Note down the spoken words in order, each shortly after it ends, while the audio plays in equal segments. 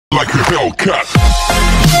like a Hellcat.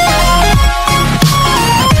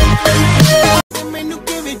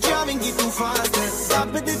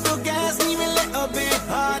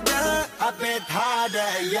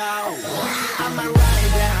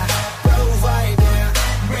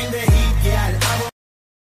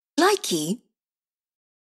 Likee,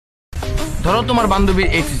 ধরো তোমার বান্ধবীর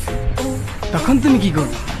এক্স, তখন তুমি কি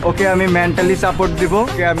করবে? ওকে আমি মেন্টালি সাপোর্ট দিব,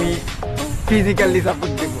 ওকে আমি ফিজিক্যালি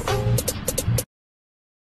সাপোর্ট দিব।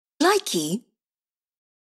 Likee,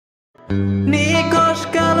 নিকশ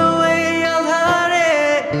কালো এই আধারে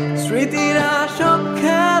স্মৃতিরা সব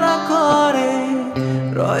খেলা করে,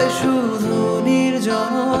 রয় শুধু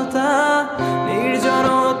নির্জনতা,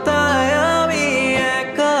 নির্জনতায় আমি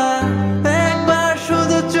একা। একবার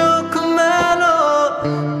শুধু চোখ মেলো,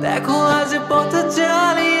 দেখো আজ পথ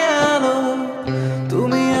চালিয়ে আলো,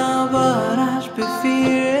 তুমি আবার আসবে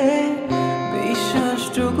ফিরে,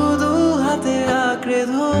 বিশ্বাসটুকু দু হাতে আঁকড়ে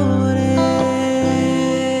ধরে।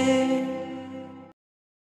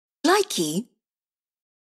 Likee,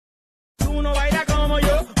 Tú no bailas como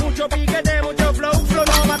yo, mucho piquete, mucho flow, flow,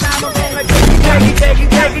 nos matamos con el take it, take it,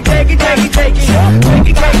 take it, take it, take it, take it, take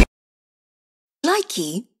it, take it.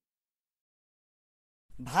 Likee,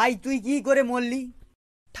 ভাই তুই কি করে মরলি?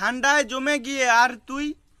 ঠান্ডায় জমে গিয়ে। আর তুই?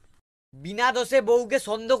 বিনা দোষে বউকে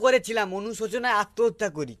সন্দেহ করেছিলাম, অনুশোচনায় আত্মহত্যা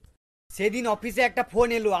করি। সেদিন অফিসে একটা ফোন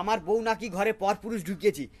এলো, আমার বউ নাকি ঘরে পরপুরুষ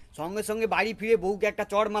ঢুকিয়েছি। সঙ্গে সঙ্গে বাড়ি ফিরে বউকে একটা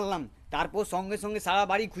চড় মারলাম। তারপর সঙ্গে সঙ্গে সারা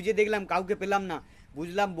বাড়ি খুঁজে দেখলাম, কাউকে পেলাম না।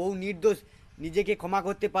 বুঝলাম বউ নির্দোষ, নিজেকে ক্ষমা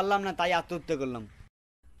করতে পারলাম না, তাই আত্মহত্যা করলাম।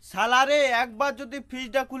 সালারে, একবার যদি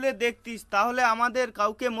ফ্রিজটা খুলে দেখতিস তাহলে আমাদের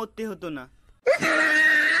কাউকে মরতে হতো না।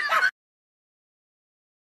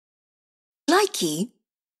 Likee,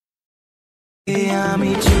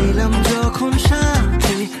 আমি ছিলাম যখন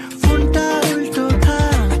সাথে, ফোনটা উল্টো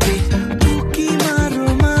থাকে, বুকি মারো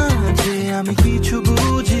মাঝে, আমি কিছু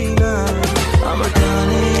বুঝি না, আমার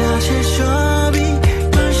কানে আসে সবই,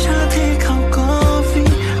 তোর সাথে খাও কফি।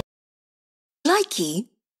 Likee,